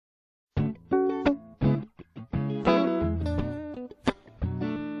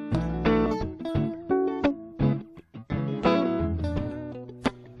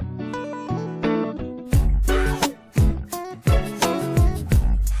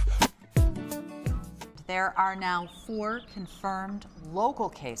There are now 4 confirmed local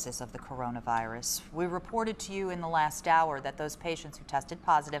cases of the coronavirus. We reported to you in the last hour that those patients who tested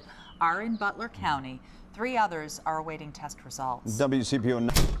positive are in Butler County. 3 others are awaiting test results.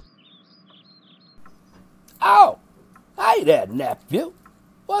 WCPO. Oh, hey there, nephew.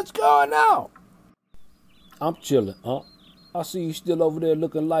 What's going on? I'm chilling, huh? I see you still over there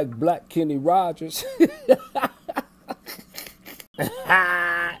looking like Black Kenny Rogers.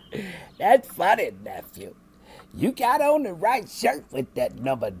 That's funny, nephew. You got on the right shirt with that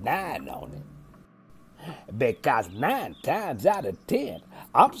number 9 on it. Because 9 times out of 10,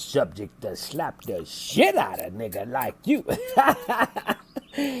 I'm subject to slap the shit out of a nigga like you.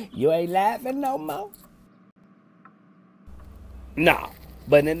 You ain't laughing no more? Nah,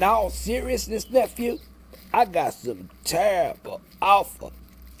 but in all seriousness, nephew, I got some terrible, awful,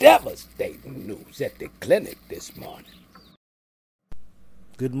 devastating news at the clinic this morning.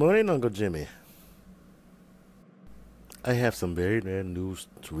 Good morning, Uncle Jimmy. I have some very bad news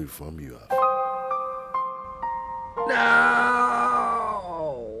to inform you of.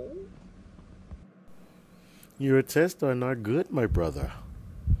 No! Your tests are not good, my brother.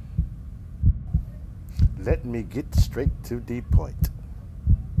 Let me get straight to the point.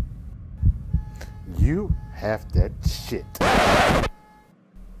 You have that shit.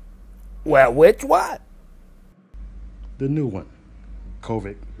 Well, which one? The new one.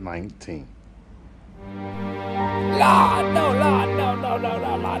 COVID-19. Lord, no.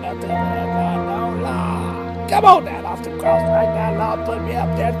 Come on down off the cross right now, Lord. Put me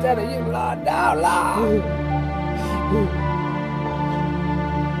up there instead of you, Lord. No, Lord.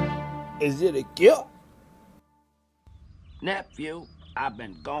 Is it a cure? Nephew, I've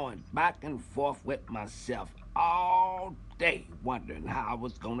been going back and forth with myself all day wondering how I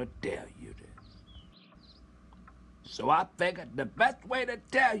was going to tell you this. So I figured the best way to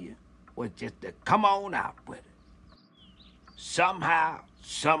tell you was just to come on out with it. Somehow,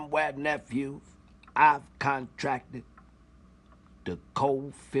 somewhere, nephew, I've contracted the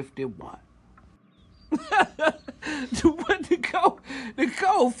Cold 51. What, the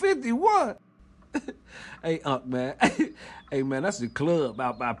Cold 51? Hey, Unc, man. Hey, man, that's the club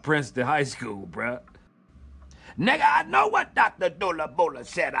out by Princeton High School, bruh. Nigga, I know what Dr. Dula Bula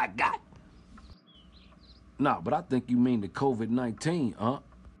said I got. No, but I think you mean the COVID-19, Unc.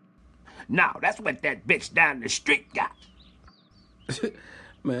 No, that's what that bitch down the street got.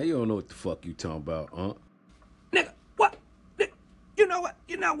 Man, you don't know what the fuck you talking about, Unc. Nigga, what? You know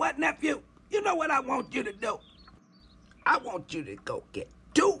what, nephew? You know what I want you to do? I want you to go get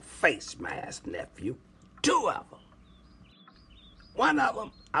 2 face masks, nephew. 2 of them. One of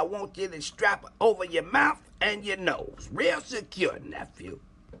them, I want you to strap over your mouth and your nose. Real secure, nephew.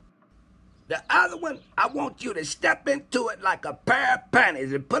 The other one, I want you to step into it like a pair of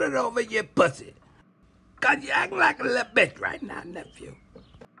panties and put it over your pussy. Cause you acting like a little bitch right now, nephew.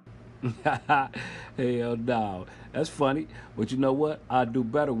 Hell no. That's funny. But you know what? I do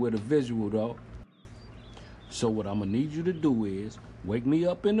better with a visual, though. So what I'm gonna need you to do is wake me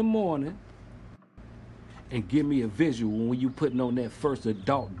up in the morning and give me a visual when you putting on that first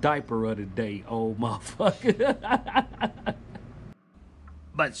adult diaper of the day, old motherfucker.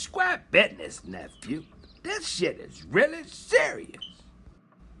 But square business, nephew. This shit is really serious.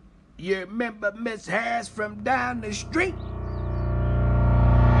 You remember Miss Harris from down the street?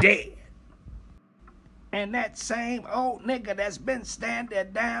 Dead. And that same old nigga that's been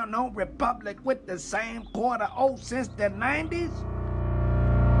standing down on Republic with the same quarter oath since the 90s?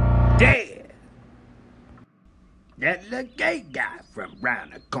 Dead. That little gay guy from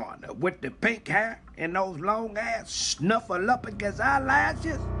round the corner with the pink hair and those long ass snuffleupagus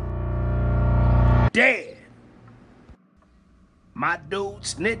eyelashes? Dead. My dude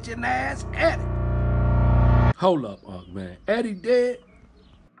snitching ass Eddie. Hold up, Unc, man. Eddie dead?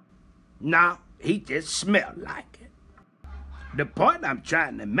 Nah, he just smelled like it. The point I'm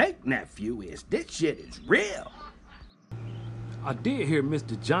trying to make, nephew, is this shit is real. I did hear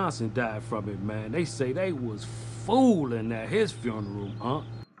Mr. Johnson died from it, man. They say they was fooling at his funeral, Unc.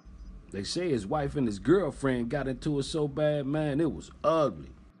 They say his wife and his girlfriend got into it so bad, man, it was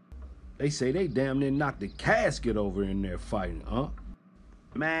ugly. They say they damn near knocked the casket over in there fighting, Unc.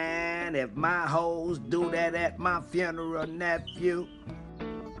 Man, if my hoes do that at my funeral, nephew,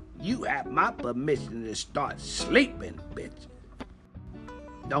 you have my permission to start sleeping, bitch.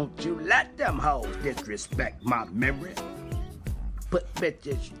 Don't you let them hoes disrespect my memory. Put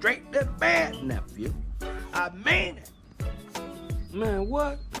bitches straight to bed, nephew. I mean it. Man,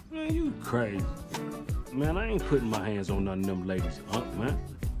 what? Man, you crazy. Man, I ain't putting my hands on none of them ladies, Unc, man.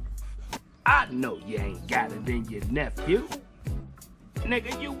 I know you ain't got it in your nephew.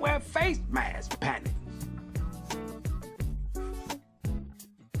 Nigga, you wear face masks, panic.